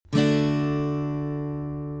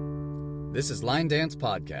This is Line Dance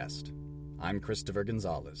Podcast. I'm Christopher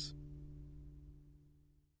Gonzalez.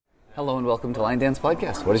 Hello and welcome to Line Dance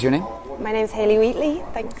Podcast. What is your name? My name's Hayley Wheatley.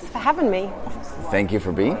 Thanks for having me. Thank you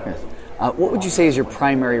for being here. What would you say is your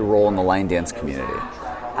primary role in the line dance community?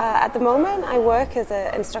 At the moment, I work as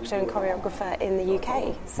an instructor and choreographer in the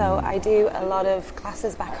UK. So I do a lot of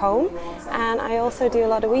classes back home, and I also do a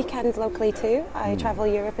lot of weekends locally too. I travel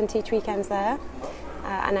Europe and teach weekends there,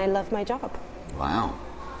 and I love my job. Wow.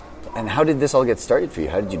 And how did this all get started for you?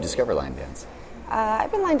 How did you discover line dance? I've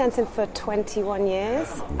been line dancing for 21 years.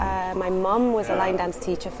 My mum was a line dance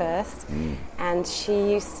teacher first, and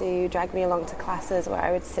she used to drag me along to classes where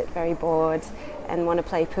I would sit very bored and want to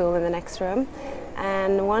play pool in the next room.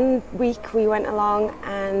 And one week we went along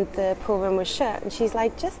and the pool room was shut, and she's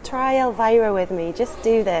like, just try Elvira with me, just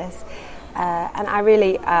do this. And I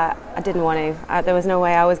really, I didn't want to. There was no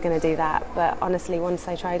way I was going to do that. But honestly, once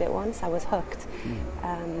I tried it once, I was hooked.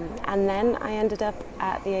 And then I ended up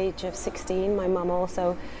at the age of 16. My mum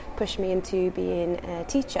also pushed me into being a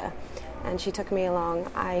teacher, and she took me along.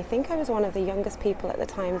 I think I was one of the youngest people at the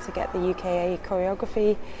time to get the UKA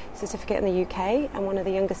choreography certificate in the UK, and one of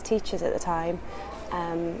the youngest teachers at the time.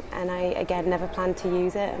 And I, again, never planned to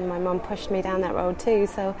use it, and my mum pushed me down that road too,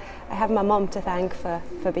 so I have my mum to thank for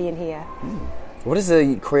being here. What is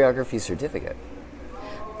a choreography certificate?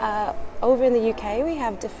 Over in the UK we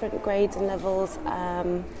have different grades and levels,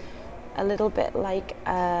 a little bit like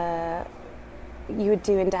you would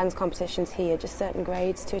do in dance competitions here, just certain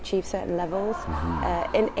grades to achieve certain levels.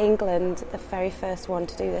 In England, the very first one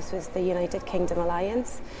to do this was the United Kingdom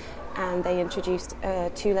Alliance, and they introduced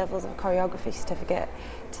 2 levels of choreography certificate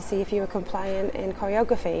to see if you were compliant in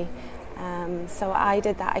choreography. So I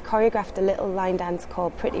did that. I choreographed a little line dance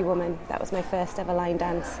called Pretty Woman. That was my first ever line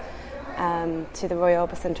dance to the Roy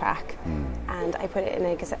Orbison track, and I put it in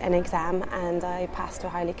an exam, and I passed or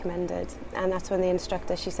highly commended. And that's when the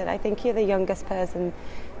instructor, she said, I think you're the youngest person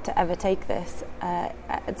to ever take this,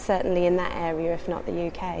 certainly in that area, if not the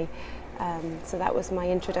UK. So that was my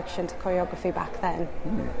introduction to choreography back then.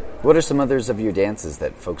 What are some others of your dances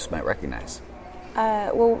that folks might recognize?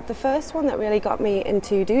 Well, the first one that really got me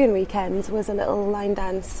into doing weekends was a little line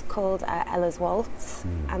dance called Ella's Waltz,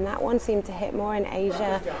 and that one seemed to hit more in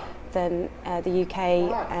Asia than the UK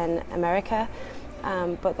and America,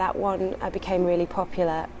 but that one became really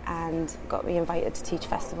popular and got me invited to teach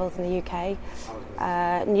festivals in the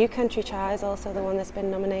UK. New Country Cha is also the one that's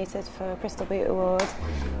been nominated for a Crystal Boot Award.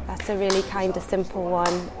 That's a really kind of simple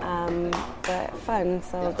one, but fun,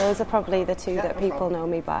 so those are probably the 2 that people know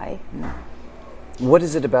me by. What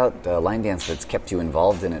is it about line dance that's kept you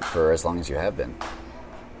involved in it for as long as you have been?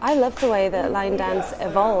 I love the way that line dance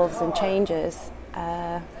evolves and changes.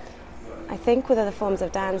 I think with other forms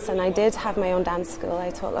of dance, and I did have my own dance school,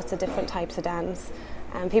 I taught lots of different types of dance,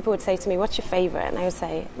 and people would say to me, what's your favourite? And I would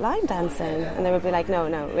say, line dancing. And they would be like, no,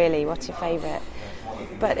 really, what's your favourite?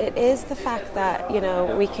 But it is the fact that,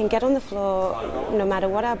 we can get on the floor no matter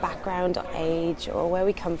what our background or age or where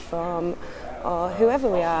we come from or whoever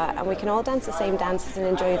we are, and we can all dance the same dances and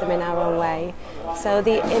enjoy them in our own way. So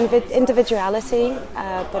the individuality,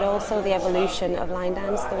 but also the evolution of line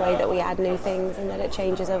dance, the way that we add new things and that it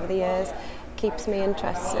changes over the years, keeps me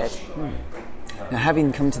interested. Now,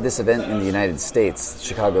 having come to this event in the United States,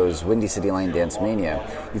 Chicago's Windy City Line Dance Mania,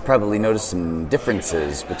 you've probably noticed some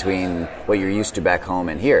differences between what you're used to back home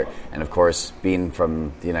and here. And of course, being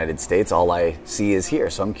from the United States, all I see is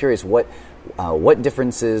here. So I'm curious, what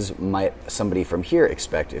differences might somebody from here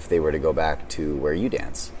expect if they were to go back to where you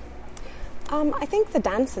dance? I think the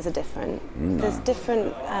dances are different. There's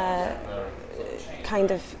different kind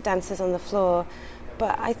of dances on the floor,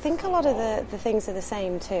 but I think a lot of the things are the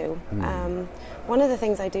same too. One of the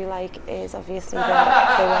things I do like is obviously the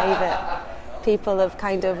way that people have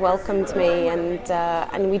kind of welcomed me,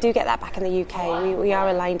 and we do get that back in the UK. We are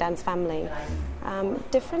a line dance family.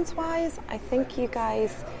 Difference-wise, I think you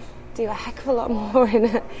guys do a heck of a lot more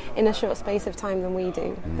in a short space of time than we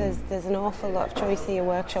do. There's an awful lot of choice here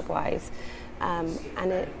workshop-wise, and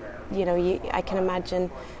I can imagine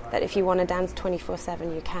that if you want to dance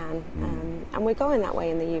 24/7, you can. And we're going that way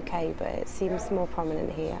in the UK, but it seems more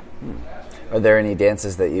prominent here. Are there any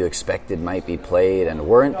dances that you expected might be played and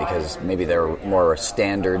weren't because maybe there are more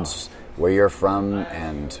standards where you're from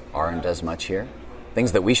and aren't as much here?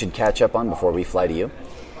 Things that we should catch up on before we fly to you?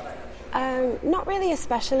 Not really,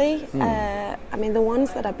 especially. I mean, the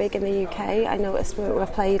ones that are big in the UK, I noticed were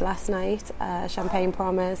played last night. Champagne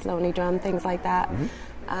Promise, Lonely Drum, things like that.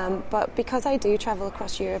 But because I do travel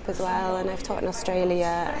across Europe as well, and I've taught in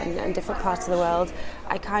Australia and different parts of the world,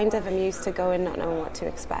 I kind of am used to going not knowing what to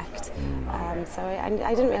expect. So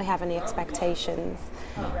I didn't really have any expectations.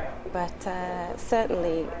 But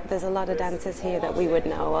certainly there's a lot of dances here that we would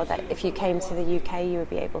know, or that if you came to the UK you would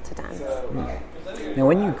be able to dance. Now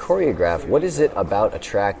when you choreograph, what is it about a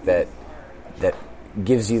track that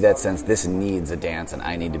gives you that sense this needs a dance and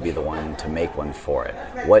I need to be the one to make one for it?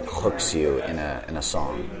 What hooks you in a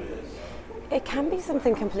song? It can be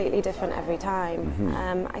something completely different every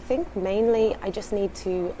time. I think mainly I just need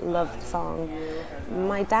to love the song.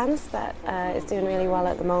 My dance that is doing really well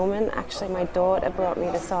at the moment, actually my daughter brought me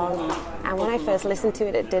the song, and when I first listened to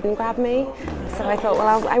it, it didn't grab me. So I thought,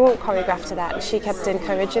 well, I won't choreograph to that, and she kept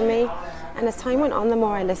encouraging me. And as time went on, the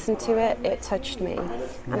more I listened to it, it touched me.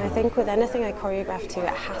 And I think with anything I choreograph to,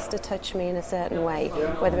 it has to touch me in a certain way,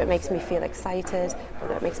 whether it makes me feel excited,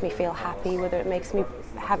 whether it makes me feel happy, whether it makes me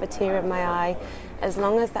have a tear in my eye. As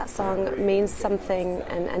long as that song means something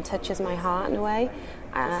and touches my heart in a way,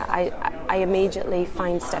 I immediately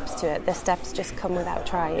find steps to it. The steps just come without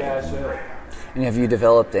trying. And have you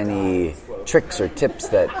developed any tricks or tips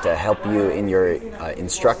that help you in your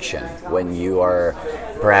instruction when you are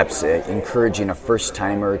perhaps encouraging a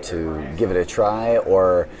first-timer to give it a try,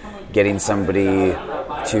 or getting somebody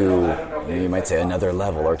to, you might say, another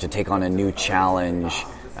level, or to take on a new challenge,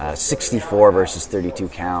 64 versus 32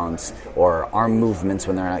 counts, or arm movements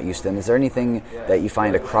when they're not used to them? Is there anything that you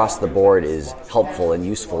find across the board is helpful and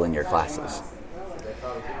useful in your classes?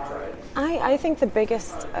 I think the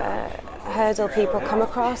biggest hurdle people come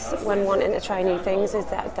across when wanting to try new things is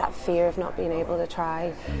that fear of not being able to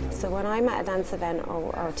try. So when I'm at a dance event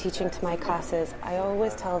or teaching to my classes, I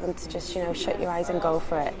always tell them to just, shut your eyes and go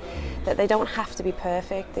for it. That they don't have to be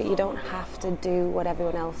perfect, that you don't have to do what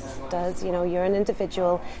everyone else does. You're an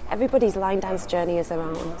individual. Everybody's line dance journey is their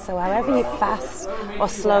own. So however you fast or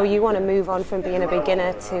slow you want to move on from being a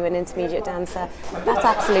beginner to an intermediate dancer, that's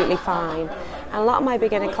absolutely fine. And a lot of my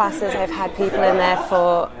beginner classes, I've had people in there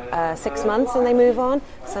for 6 months and they move on.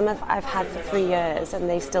 Some I've had for 3 years and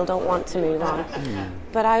they still don't want to move on.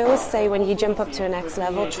 But I always say, when you jump up to a next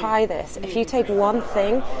level, try this. If you take one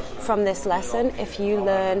thing from this lesson, if you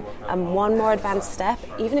learn one more advanced step,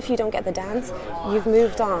 even if you don't get the dance, you've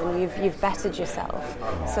moved on, you've bettered yourself.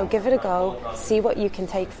 So give it a go, see what you can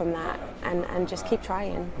take from that, and just keep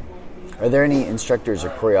trying. Are there any instructors or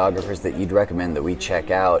choreographers that you'd recommend that we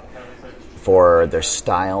check out for their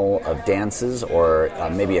style of dances, or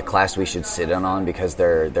maybe a class we should sit in on because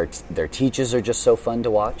their teachers are just so fun to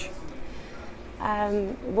watch?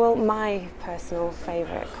 Well, my personal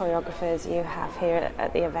favourite choreographers you have here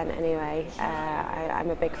at the event anyway. I'm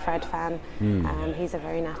a big Fred fan. He's a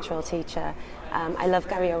very natural teacher. I love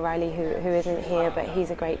Gary O'Reilly, who isn't here, but he's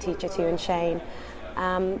a great teacher too, and Shane.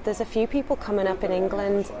 There's a few people coming up in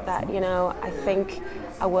England that, I think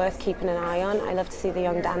are worth keeping an eye on. I love to see the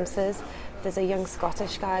young dancers. There's a young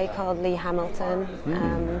Scottish guy called Lee Hamilton.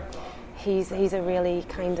 He's a really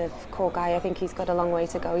kind of cool guy. I think he's got a long way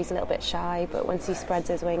to go. He's a little bit shy, but once he spreads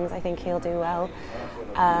his wings, I think he'll do well.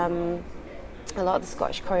 A lot of the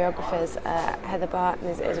Scottish choreographers, Heather Barton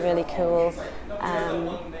is really cool.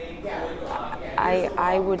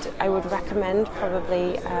 I would recommend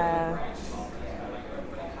probably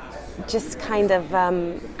just kind of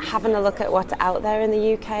having a look at what's out there in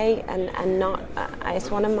the UK, and not. It's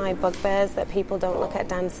one of my bugbears that people don't look at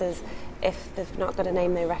dancers if they've not got a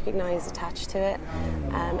name they recognise attached to it.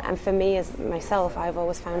 And for me, as myself, I've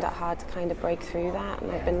always found it hard to kind of break through that,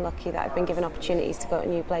 and I've been lucky that I've been given opportunities to go to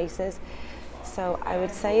new places. So I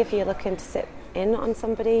would say, if you're looking to sit in on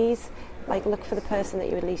somebody's, look for the person that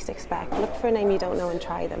you would least expect. Look for a name you don't know and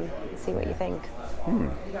try them. See what you think.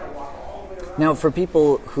 Now, for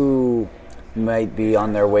people who might be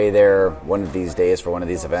on their way there one of these days for one of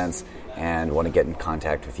these events and want to get in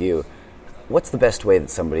contact with you, what's the best way that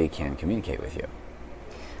somebody can communicate with you?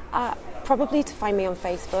 Probably to find me on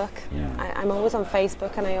Facebook. I'm always on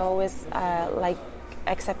Facebook, and I always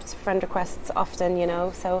accept friend requests often,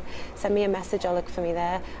 so send me a message, I'll look for me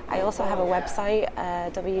there. I also have a website,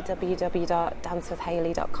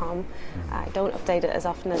 www.dancewithhayley.com. I don't update it as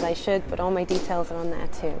often as I should, but all my details are on there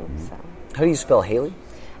too. So. How do you spell Hayley?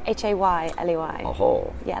 Hayley.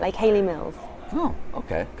 Oh. Yeah, like Hayley Mills. Oh,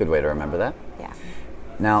 okay. Good way to remember that. Yeah.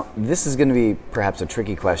 Now, this is going to be perhaps a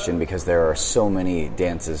tricky question because there are so many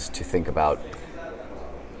dances to think about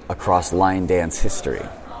across line dance history.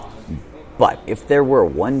 But if there were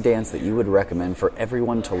one dance that you would recommend for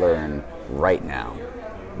everyone to learn right now,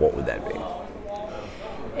 what would that be?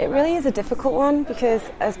 It really is a difficult one because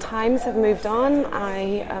as times have moved on,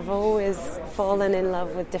 I have always fallen in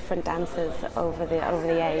love with different dances over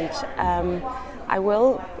the age. I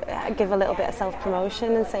will give a little bit of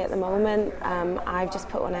self-promotion and say at the moment I've just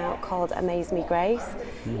put one out called Amaze Me Grace,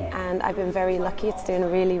 and I've been very lucky. It's doing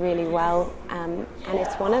really, really well, and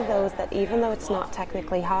it's one of those that even though it's not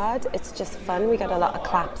technically hard, it's just fun. We got a lot of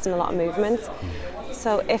claps and a lot of movements.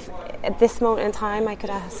 So if at this moment in time I could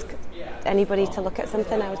ask anybody to look at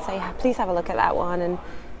something, I would say please have a look at that one and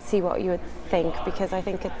see what you would think, because I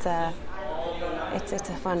think it's a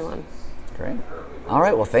fun one. Great. All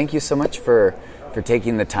right. Well, thank you so much for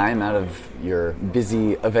taking the time out of your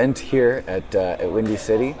busy event here at Windy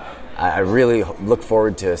City. I really look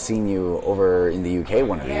forward to seeing you over in the UK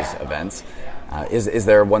one of these events. Is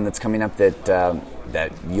there one that's coming up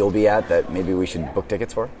that you'll be at that maybe we should book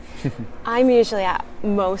tickets for? I'm usually at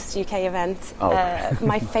most UK events. Oh.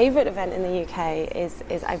 My favourite event in the UK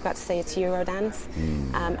is I've got to say it's Eurodance,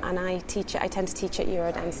 and I tend to teach at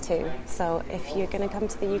Eurodance too. So if you're going to come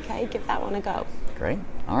to the UK, give that one a go. Great.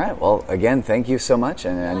 All right. Well, again, thank you so much,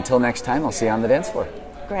 and until next time, I'll see you on the dance floor.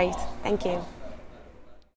 Great. Thank you.